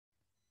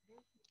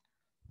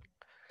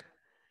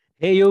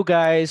Hey you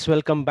guys,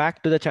 welcome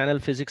back to the channel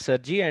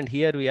PHYSICSSIRJEE, and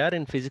here we are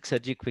in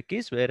PHYSICSSIRJEE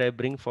Quickies, where I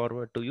bring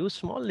forward to you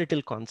small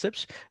little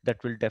concepts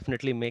that will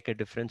definitely make a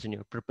difference in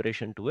your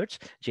preparation towards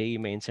JEE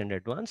mains and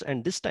advance.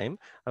 And this time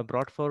I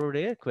brought forward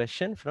a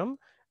question from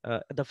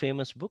the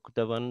famous book,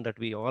 the one that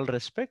we all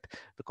respect,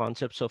 The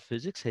Concepts of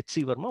Physics,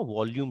 HCVERMA,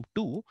 Volume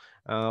 2,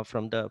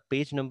 from the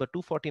page number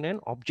 249,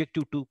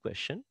 Objective 2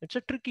 question. It's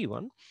a tricky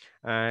one,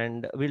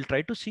 and we'll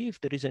try to see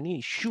if there is any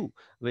issue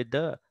with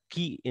the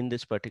key in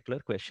this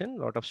particular question.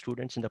 A lot of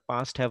students in the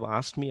past have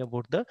asked me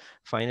about the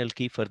final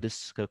key for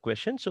this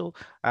question. So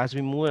as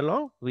we move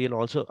along, we'll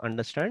also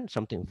understand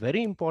something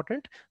very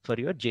important for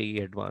your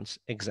JEE Advanced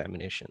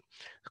examination.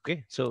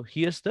 Okay, so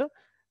here's the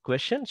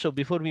question. So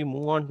before we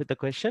move on with the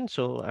question,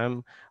 so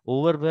I'm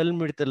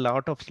overwhelmed with a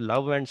lot of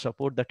love and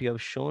support that you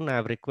have shown. I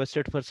have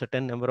requested for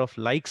certain number of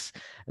likes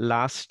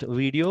last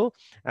video,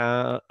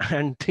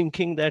 and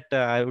thinking that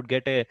I would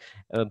get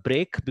a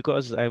break,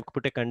 because I've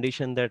put a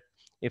condition that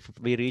if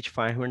we reach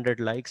 500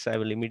 likes, I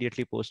will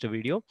immediately post a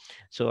video.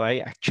 So I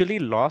actually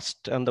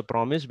lost on the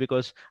promise,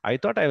 because I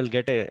thought I will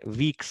get a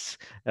week's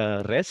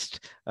rest,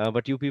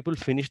 but you people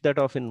finished that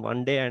off in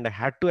one day, and I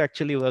had to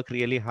actually work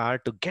really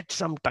hard to get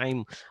some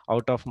time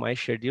out of my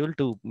schedule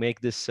to make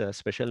this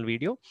special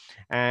video.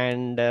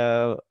 And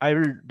I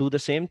will do the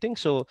same thing.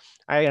 So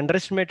I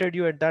underestimated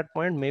you at that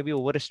point, maybe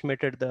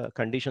overestimated the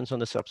conditions on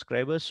the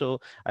subscribers.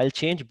 So I'll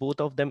change both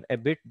of them a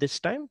bit this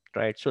time,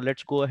 right? So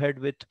let's go ahead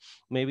with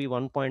maybe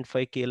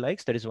 1.5k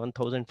likes, that is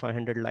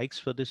 1500 likes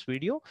for this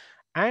video,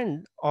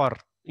 and or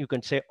you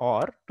can say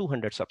or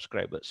 200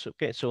 subscribers.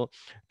 Okay, so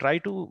try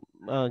to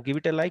give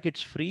it a like,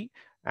 it's free,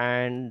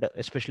 and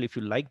especially if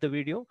you like the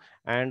video,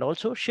 and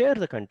also share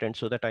the content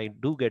so that I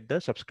do get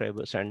the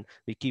subscribers and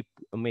we keep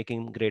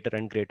making greater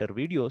and greater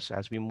videos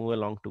as we move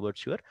along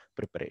towards your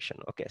preparation.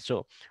 Okay,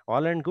 so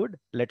all and good,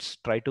 let's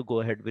try to go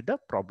ahead with the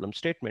problem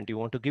statement. You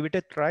want to give it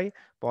a try,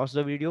 pause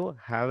the video,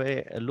 have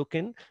a look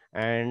in,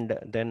 and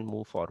then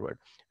move forward.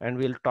 And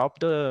we'll top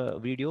the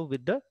video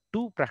with the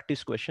two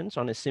practice questions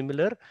on a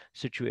similar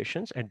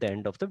situations at the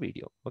end of the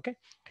video. Okay,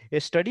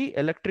 a steady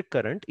electric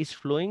current is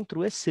flowing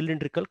through a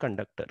cylindrical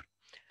conductor.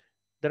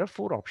 There are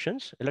four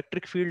options.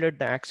 Electric field at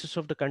the axis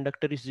of the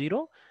conductor is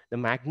zero. The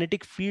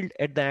magnetic field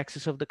at the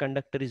axis of the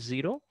conductor is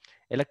zero.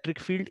 Electric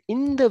field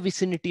in the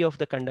vicinity of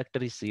the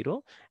conductor is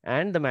zero.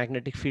 And the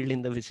magnetic field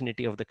in the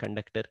vicinity of the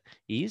conductor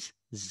is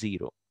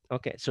zero.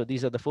 Okay, so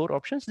these are the four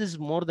options. This is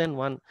more than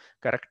one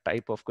correct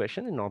type of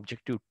question in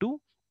objective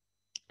 2.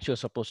 You're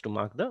supposed to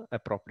mark the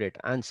appropriate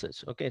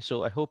answers. Okay,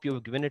 so I hope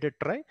you've given it a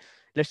try.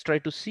 Let's try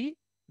to see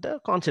the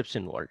concepts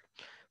involved.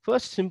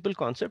 First simple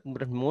concept,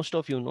 but most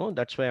of you know,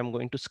 that's why I'm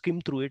going to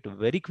skim through it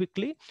very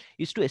quickly,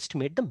 is to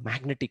estimate the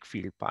magnetic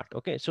field part.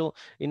 Okay, so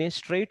in a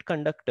straight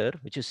conductor,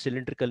 which is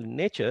cylindrical in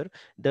nature,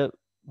 the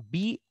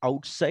B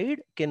outside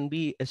can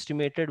be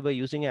estimated by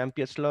using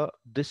Ampere's law,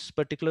 this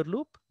particular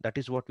loop. That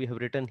is what we have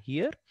written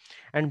here.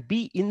 And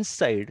B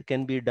inside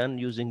can be done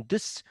using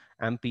this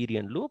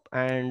Amperian loop.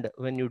 And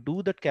when you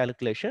do that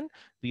calculation,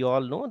 we all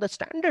know the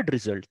standard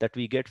result that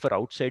we get for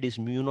outside is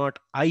mu naught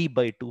I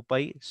by 2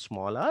 pi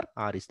small r.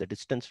 R is the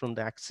distance from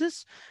the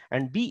axis,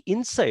 and B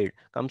inside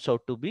comes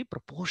out to be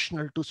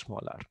proportional to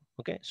small r.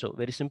 Okay, so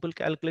very simple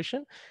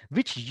calculation,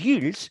 which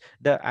yields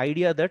the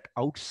idea that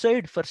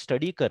outside for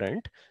steady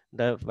current,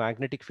 the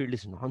magnetic field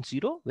is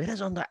non-zero,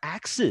 whereas on the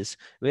axis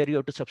where you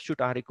have to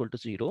substitute r equal to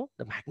 0,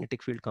 the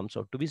magnetic field comes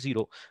out to be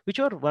 0, which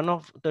are one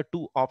of the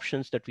two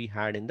options that we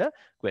had in the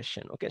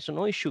question. Okay, so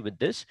no issue with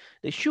this.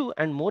 The issue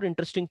and more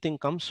interesting thing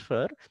comes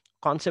for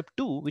concept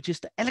 2, which is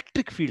the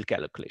electric field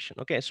calculation.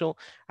 Okay, so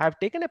I have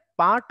taken a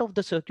part of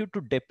the circuit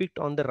to depict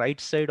on the right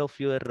side of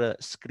your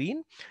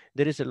screen.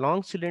 There is a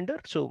long cylinder,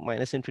 so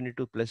minus infinity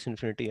to plus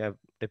infinity I have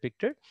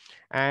depicted,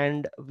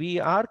 and we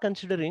are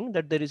considering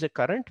that there is a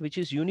current which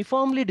is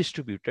uniformly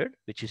distributed,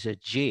 which is a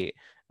J,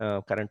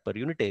 current per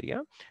unit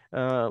area,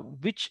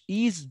 which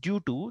is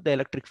due to the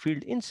electric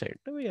field inside.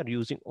 We are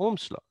using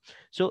Ohm's law.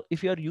 So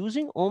if you are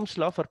using Ohm's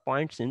law for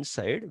points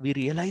inside, we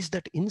realize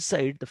that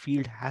inside the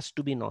field has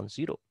to be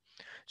non-zero.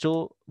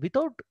 So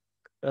without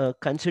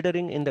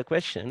considering in the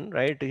question,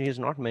 right, he has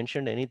not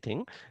mentioned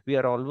anything, we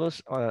are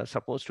always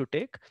supposed to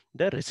take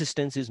the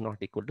resistance is not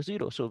equal to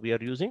 0. So we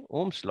are using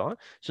Ohm's law.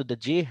 So the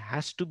J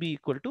has to be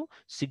equal to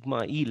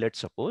sigma E, let's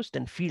suppose,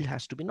 then field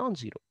has to be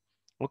non-zero.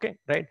 Okay,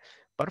 right?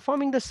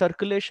 Performing the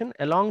circulation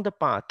along the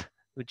path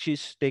which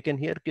is taken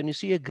here. Can you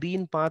see a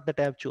green path that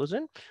I have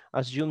chosen?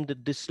 Assume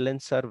that these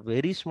lengths are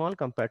very small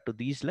compared to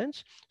these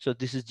lengths. So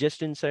this is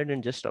just inside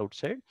and just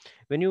outside.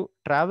 When you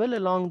travel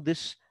along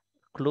this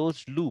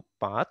closed loop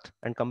path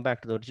and come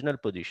back to the original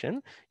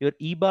position, your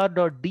E bar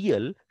dot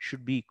dl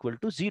should be equal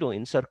to 0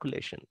 in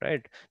circulation,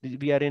 right?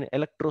 We are in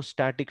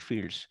electrostatic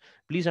fields.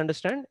 Please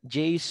understand,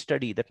 J is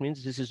steady. That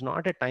means this is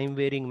not a time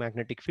varying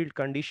magnetic field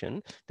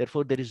condition.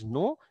 Therefore, there is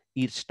no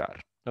E star.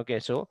 Okay,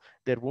 so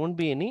there won't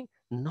be any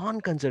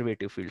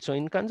non-conservative field. So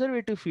in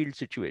conservative field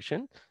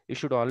situation, you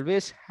should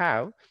always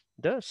have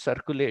the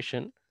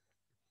circulation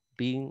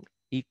being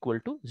equal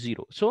to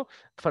 0. So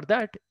for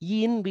that,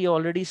 E in we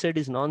already said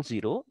is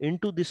non-zero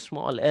into this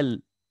small l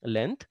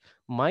length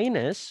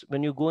minus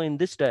when you go in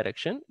this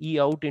direction, E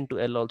out into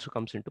L also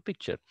comes into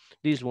picture.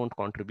 These won't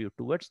contribute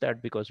towards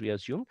that because we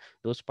assume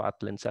those path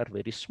lengths are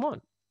very small.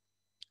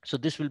 So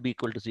this will be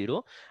equal to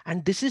 0.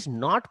 And this is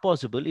not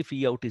possible if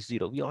E out is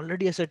 0. We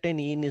already ascertain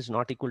E in is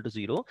not equal to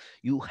 0.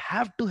 You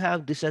have to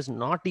have this as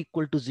not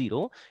equal to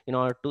 0 in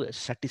order to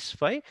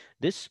satisfy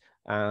this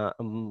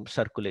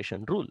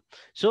circulation rule.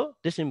 So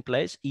this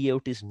implies E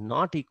out is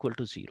not equal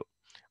to 0.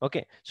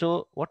 Okay,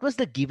 so what was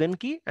the given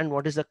key and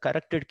what is the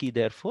corrected key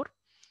therefore?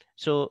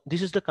 So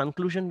this is the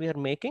conclusion we are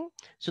making.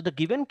 So the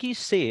given key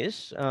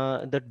says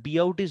that B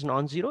out is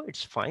non-zero,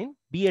 it's fine.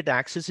 B at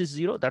axis is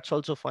 0, that's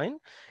also fine.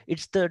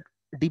 It's the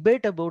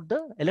debate about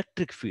the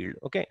electric field.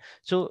 Okay,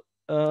 so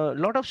a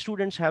lot of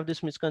students have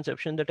this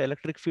misconception that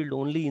electric field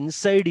only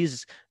inside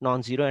is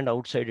non-zero and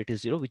outside it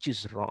is 0, which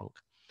is wrong.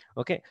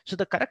 Okay, so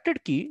the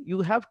corrected key,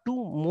 you have two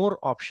more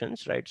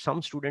options, right?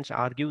 Some students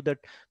argue that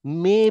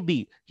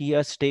maybe he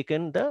has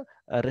taken the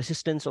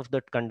resistance of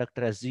that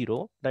conductor as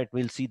 0, right?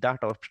 We'll see that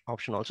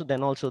option also.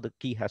 Then also the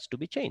key has to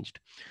be changed.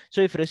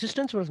 So if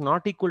resistance was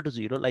not equal to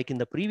 0, like in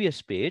the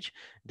previous page,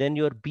 then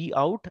your B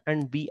out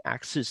and B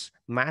axis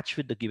match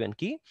with the given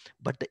key,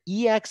 but the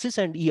E axis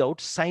and E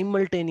out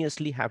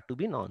simultaneously have to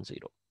be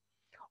non-zero.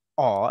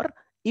 Or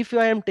if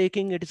I am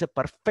taking it as a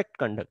perfect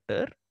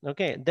conductor,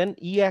 okay, then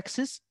E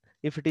axis,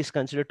 if it is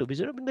considered to be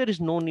 0, there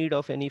is no need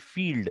of any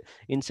field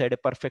inside a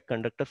perfect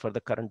conductor for the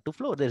current to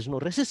flow. There is no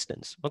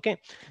resistance. Okay,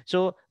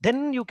 so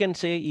then you can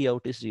say E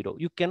out is 0.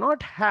 You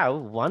cannot have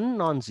one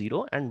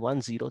non-zero and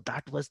one 0.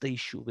 That was the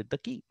issue with the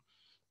key.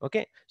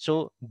 Okay,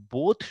 so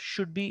both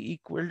should be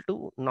equal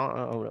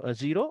to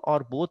 0 or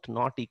both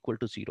not equal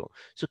to 0.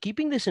 So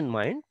keeping this in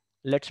mind,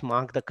 let's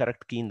mark the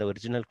correct key in the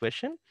original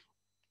question.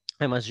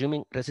 I'm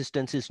assuming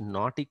resistance is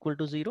not equal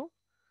to 0,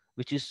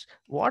 which is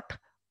what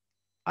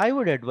I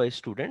would advise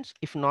students,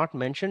 if not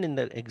mentioned in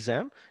the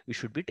exam, you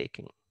should be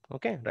taking.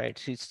 Okay, right?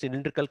 So it's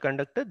cylindrical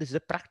conductor. This is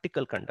a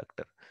practical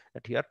conductor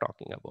that we are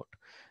talking about.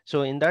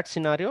 So in that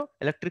scenario,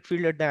 electric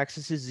field at the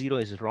axis is 0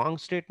 is wrong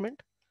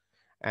statement,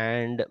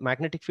 and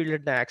magnetic field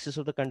at the axis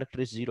of the conductor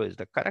is 0 is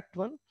the correct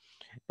one.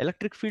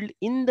 Electric field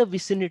in the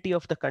vicinity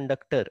of the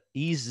conductor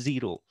is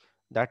 0.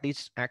 That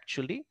is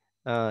actually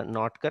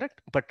not correct,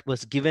 but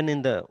was given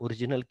in the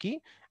original key,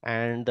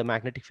 and the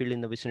magnetic field in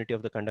the vicinity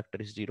of the conductor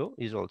is 0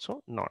 is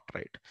also not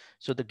right.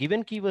 So the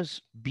given key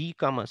was B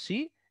comma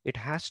C. It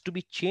has to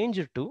be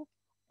changed to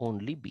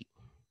only B.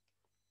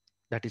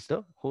 That is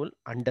the whole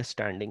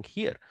understanding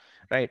here,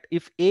 right?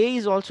 If A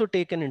is also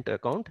taken into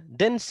account,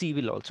 then C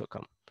will also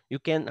come. You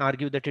can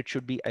argue that it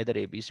should be either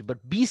A, B, C, but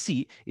B,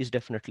 C is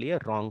definitely a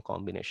wrong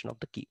combination of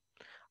the key.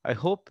 I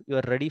hope you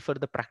are ready for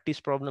the practice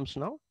problems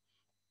now.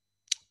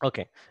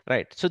 Okay,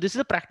 right. So this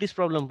is a practice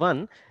problem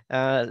 1.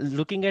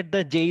 Looking at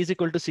the J is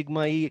equal to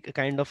sigma E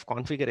kind of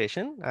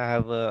configuration, I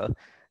have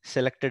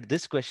selected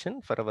this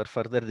question for our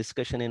further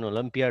discussion in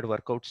Olympiad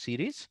workout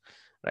series,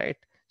 right?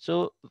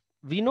 So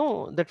we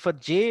know that for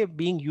J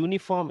being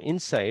uniform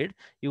inside,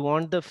 you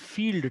want the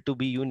field to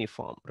be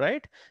uniform,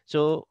 right?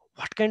 So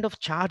what kind of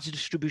charge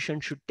distribution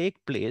should take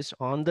place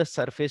on the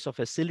surface of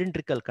a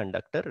cylindrical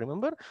conductor?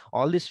 Remember,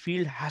 all this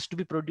field has to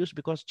be produced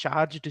because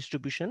charge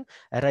distribution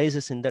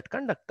arises in that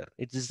conductor.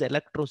 It is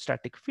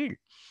electrostatic field.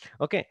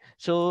 Okay,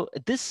 so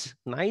this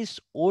nice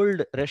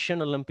old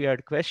Russian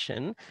Olympiad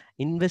question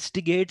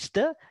investigates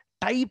the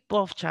type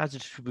of charge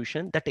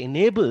distribution that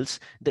enables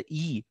the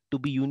E to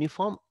be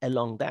uniform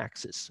along the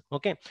axis.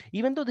 Okay,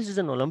 even though this is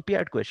an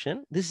Olympiad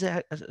question, this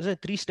is a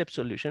three-step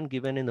solution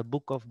given in the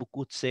book of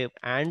Bukutsev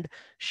and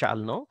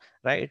Shalno,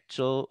 right?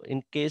 So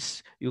in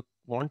case you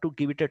want to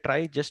give it a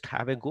try, just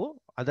have a go.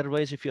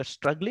 Otherwise, if you're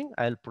struggling,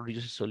 I'll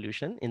produce a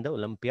solution in the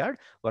Olympiad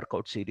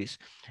workout series.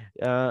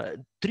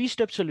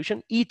 Three-step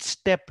solution, each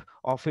step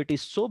of it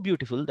is so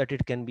beautiful that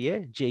it can be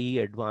a JEE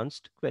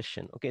advanced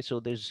question. Okay, so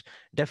there's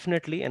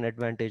definitely an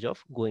advantage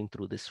of going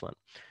through this one.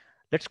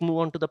 Let's move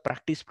on to the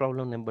practice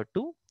problem number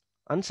 2.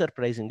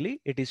 Unsurprisingly,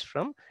 it is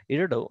from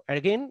Irido.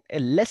 Again, a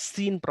less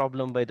seen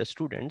problem by the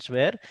students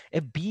where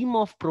a beam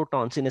of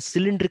protons in a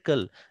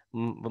cylindrical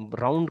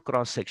round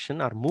cross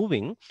section are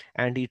moving,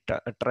 and it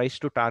tries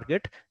to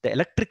target the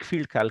electric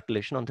field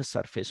calculation on the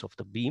surface of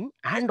the beam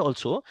and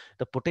also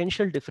the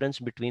potential difference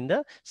between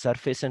the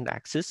surface and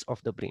axis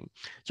of the beam.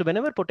 So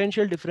whenever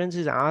potential difference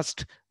is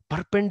asked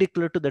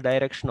perpendicular to the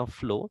direction of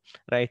flow,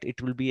 right, it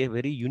will be a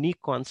very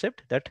unique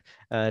concept that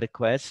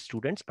requires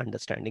students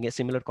understanding. A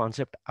similar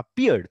concept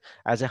appeared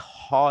as a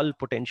Hall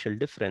potential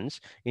difference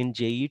in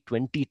JEE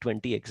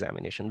 2020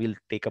 examination. We'll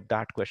take up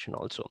that question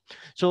also.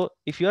 So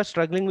if you are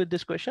struggling with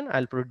this question,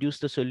 I'll produce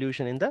the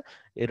solution in the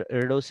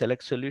Irido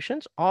select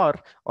solutions, or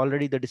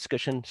already the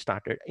discussion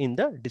started in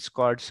the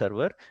Discord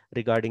server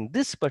regarding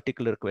this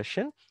particular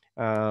question.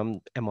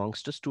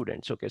 amongst the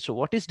students. Okay, so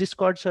what is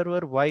Discord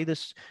server? Why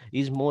this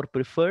is more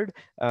preferred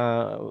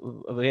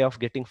way of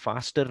getting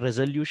faster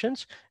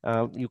resolutions?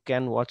 You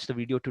can watch the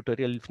video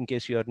tutorial in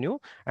case you are new.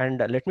 And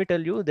let me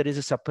tell you, there is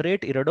a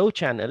separate Irido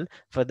channel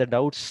for the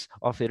doubts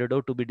of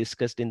Irido to be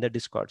discussed in the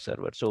Discord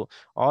server. So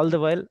all the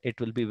while, it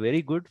will be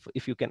very good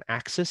if you can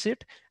access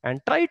it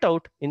and try it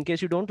out. In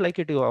case you don't like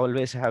it, you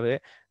always have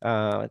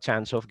a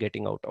chance of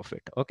getting out of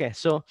it. Okay,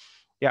 so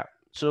yeah.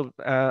 So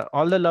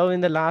all the love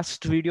in the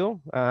last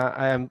video.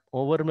 I am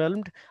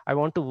overwhelmed. I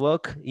want to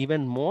work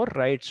even more,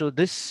 right? So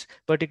this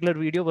particular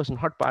video was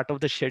not part of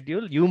the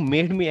schedule. You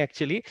made me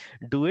actually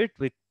do it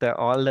with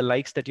all the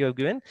likes that you have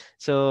given.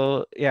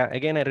 So yeah,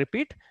 again, I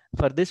repeat,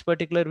 for this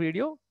particular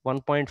video,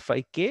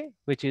 1.5K,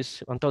 which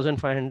is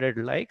 1,500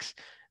 likes.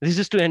 This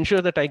is to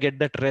ensure that I get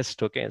that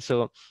rest. Okay,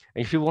 so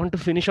if you want to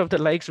finish off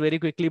the likes very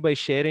quickly by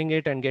sharing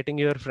it and getting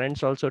your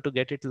friends also to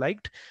get it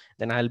liked,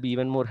 then I'll be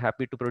even more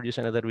happy to produce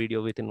another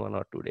video within 1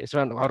 or 2 days,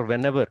 or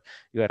whenever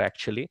you are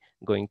actually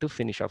going to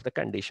finish off the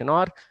condition.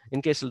 Or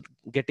in case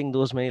getting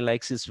those many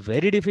likes is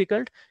very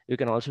difficult, you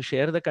can also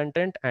share the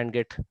content and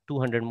get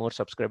 200 more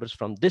subscribers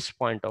from this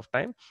point of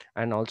time.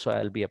 And also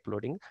I'll be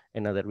uploading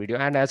another video.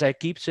 And as I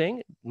keep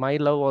saying, my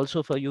love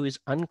also for you is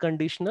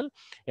unconditional.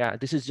 Yeah,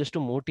 this is just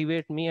to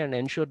motivate me and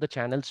ensure the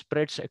channel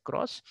spreads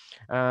across.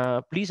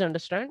 Please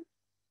understand,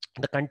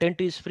 the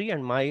content is free,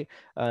 and my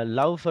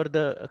love for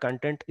the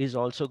content is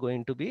also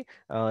going to be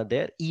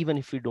there, even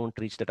if we don't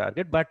reach the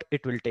target, but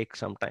it will take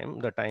some time,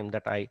 the time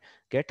that I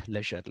get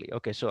leisurely.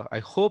 Okay, so I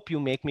hope you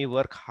make me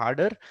work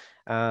harder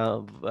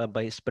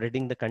by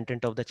spreading the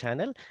content of the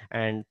channel.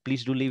 And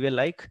please do leave a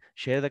like,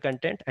 share the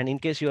content, and in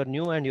case you are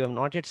new and you have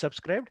not yet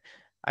subscribed,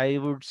 I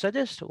would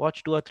suggest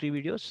watch 2 or 3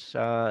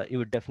 videos. You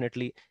would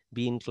definitely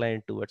be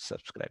inclined towards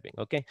subscribing.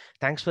 Okay,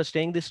 thanks for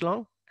staying this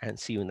long, and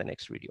see you in the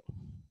next video.